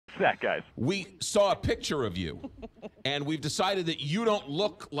that, guys? We saw a picture of you, and we've decided that you don't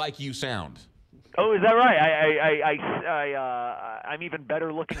look like you sound. Oh, is that right? I'm even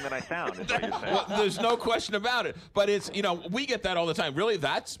better looking than I sound, is what you're saying. Well, there's no question about it. But it's, we get that all the time. Really,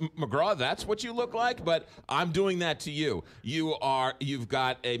 that's, McGraw, that's what you look like? But I'm doing that to you. You've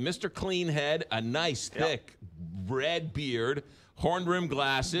got a Mr. Clean head, a nice, thick, red beard, horn-rimmed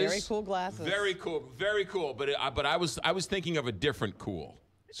glasses. Very cool glasses. Very cool, very cool. But I was thinking of a different cool.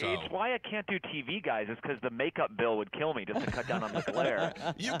 So. It's why I can't do TV, guys. It's because the makeup bill would kill me just to cut down on the glare.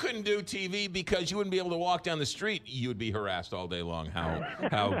 You couldn't do TV because you wouldn't be able to walk down the street. You would be harassed all day long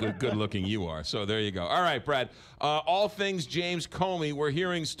how good looking you are. So there you go. All right, Brad. All things James Comey. We're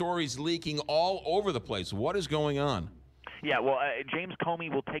hearing stories leaking all over the place. What is going on? Yeah, well, James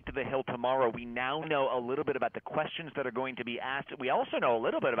Comey will take to the Hill tomorrow. We now know a little bit about the questions that are going to be asked. We also know a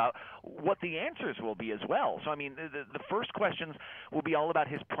little bit about what the answers will be as well. So, I mean, the first questions will be all about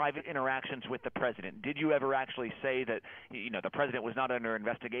his private interactions with the president. Did you ever actually say that, the president was not under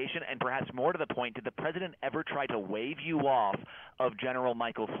investigation? And perhaps more to the point, did the president ever try to wave you off of General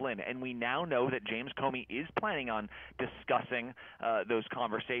Michael Flynn? And we now know that James Comey is planning on discussing those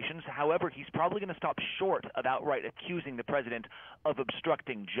conversations. However, he's probably going to stop short of outright accusing the president of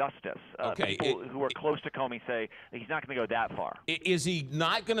obstructing justice. People who are close to Comey say that he's not going to go that far. Is he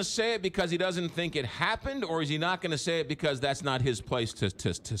not going to say it because he doesn't think it happened, or is he not going to say it because that's not his place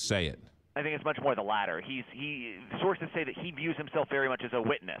to say it? I think it's much more the latter. Sources say that he views himself very much as a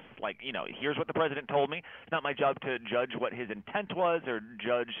witness. Like, here's what the president told me. It's not my job to judge what his intent was or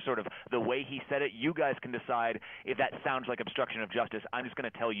judge sort of the way he said it. You guys can decide if that sounds like obstruction of justice. I'm just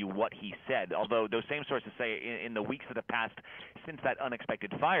going to tell you what he said. Although those same sources say in the weeks that have passed since that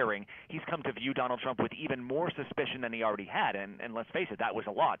unexpected firing, he's come to view Donald Trump with even more suspicion than he already had. And let's face it, that was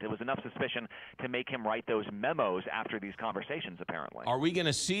a lot. It was enough suspicion to make him write those memos after these conversations, apparently. Are we going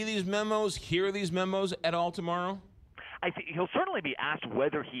to see these memos? Hear these memos at all tomorrow? I think he'll certainly be asked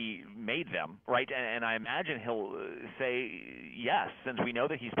whether he made them, right? And I imagine he'll say yes, since we know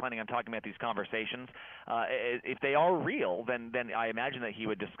that he's planning on talking about these conversations. If they are real, then I imagine that he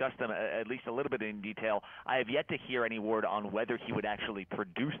would discuss them at least a little bit in detail. I have yet to hear any word on whether he would actually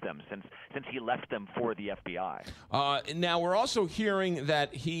produce them, since he left them for the FBI. Now, we're also hearing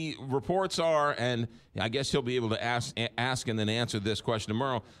that reports are, and I guess he'll be able to ask and then answer this question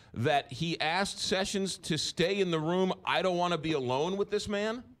tomorrow, that he asked Sessions to stay in the room. I don't want to be alone with this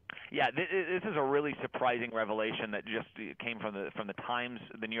man. Yeah, this is a really surprising revelation that just came from the Times,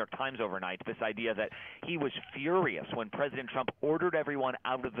 the New York Times overnight. This idea that he was furious when President Trump ordered everyone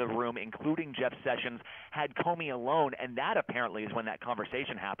out of the room, including Jeff Sessions, had Comey alone, and that apparently is when that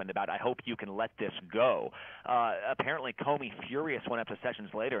conversation happened about, I hope you can let this go. Apparently, Comey furious went up to Sessions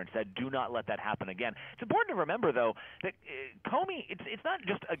later and said, do not let that happen again. It's important to remember, though, that Comey, it's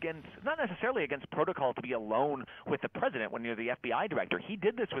not necessarily against protocol to be alone with the president when you're the FBI director. He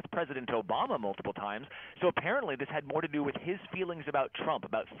did this with President Obama multiple times. So apparently this had more to do with his feelings about Trump,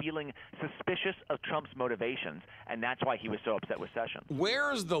 about feeling suspicious of Trump's motivations, and that's why he was so upset with Sessions.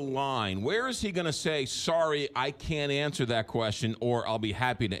 Where's the line? Where is he going to say, sorry, I can't answer that question, or I'll be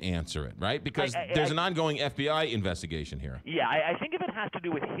happy to answer it, right? Because there's an ongoing FBI investigation here. Yeah, I think if it has to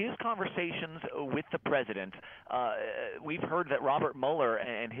do with his conversations with the president, we've heard that Robert Mueller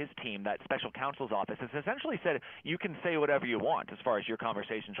and his team, that special counsel's office, has essentially said you can say whatever you want as far as your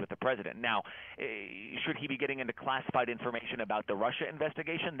conversations with the president. Now, should he be getting into classified information about the Russia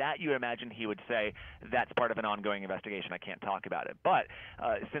investigation? That you imagine he would say that's part of an ongoing investigation. I can't talk about it. But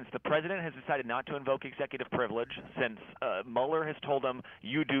since the president has decided not to invoke executive privilege, since Mueller has told him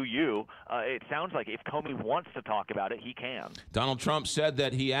you do you, it sounds like if Comey wants to talk about it, he can. Donald Trump said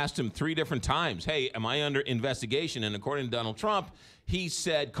that he asked him 3 different times, hey, am I under investigation? And according to Donald Trump,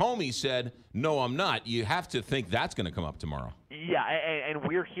 Comey said, no, I'm not. You have to think that's going to come up tomorrow. Yeah, and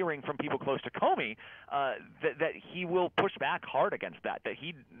we're hearing from people close to Comey that he will push back hard against that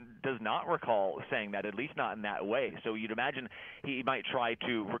he does not recall saying that, at least not in that way. So you'd imagine he might try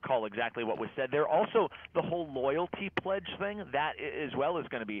to recall exactly what was said there. Also, the whole loyalty pledge thing, that as well is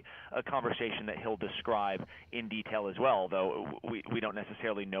going to be a conversation that he'll describe in detail as well, though we don't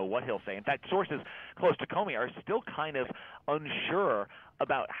necessarily know what he'll say. In fact, sources close to Comey are still kind of unsure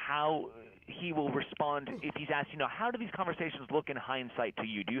about how he will respond if he's asked, how do these conversations look in hindsight to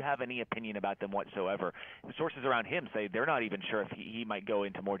you? Do you have any opinion about them whatsoever? The sources around him say they're not even sure if he might go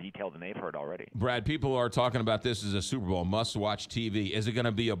into more detail than they've heard already. Brad, people are talking about this as a Super Bowl must-watch TV. Is it going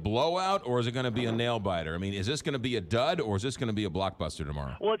to be a blowout or is it going to be a nail-biter? I mean, is this going to be a dud or is this going to be a blockbuster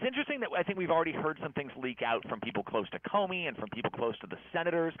tomorrow? Well, it's interesting that I think we've already heard some things leak out from people close to Comey and from people close to the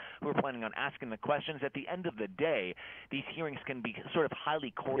senators who are planning on asking the questions. At the end of the day, these hearings can be sort of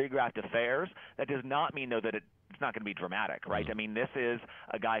highly choreographed affairs. That does not mean, though, that it's not going to be dramatic, right? I mean, this is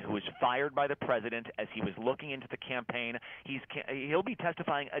a guy who was fired by the president as he was looking into the campaign. He'll be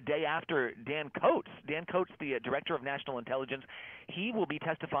testifying a day after Dan Coates. Dan Coates, the director of national intelligence, he will be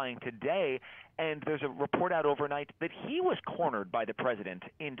testifying today, and there's a report out overnight that he was cornered by the president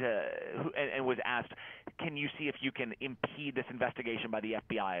and was asked, can you see if you can impede this investigation by the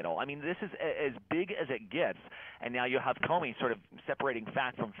FBI at all? I mean, this is as big as it gets, and now you'll have Comey sort of separating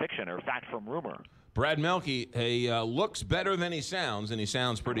fact from fiction or fact from rumor. Brad Melke, he looks better than he sounds, and he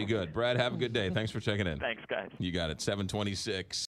sounds pretty good. Brad, have a good day. Thanks for checking in. Thanks, guys. You got it. 726.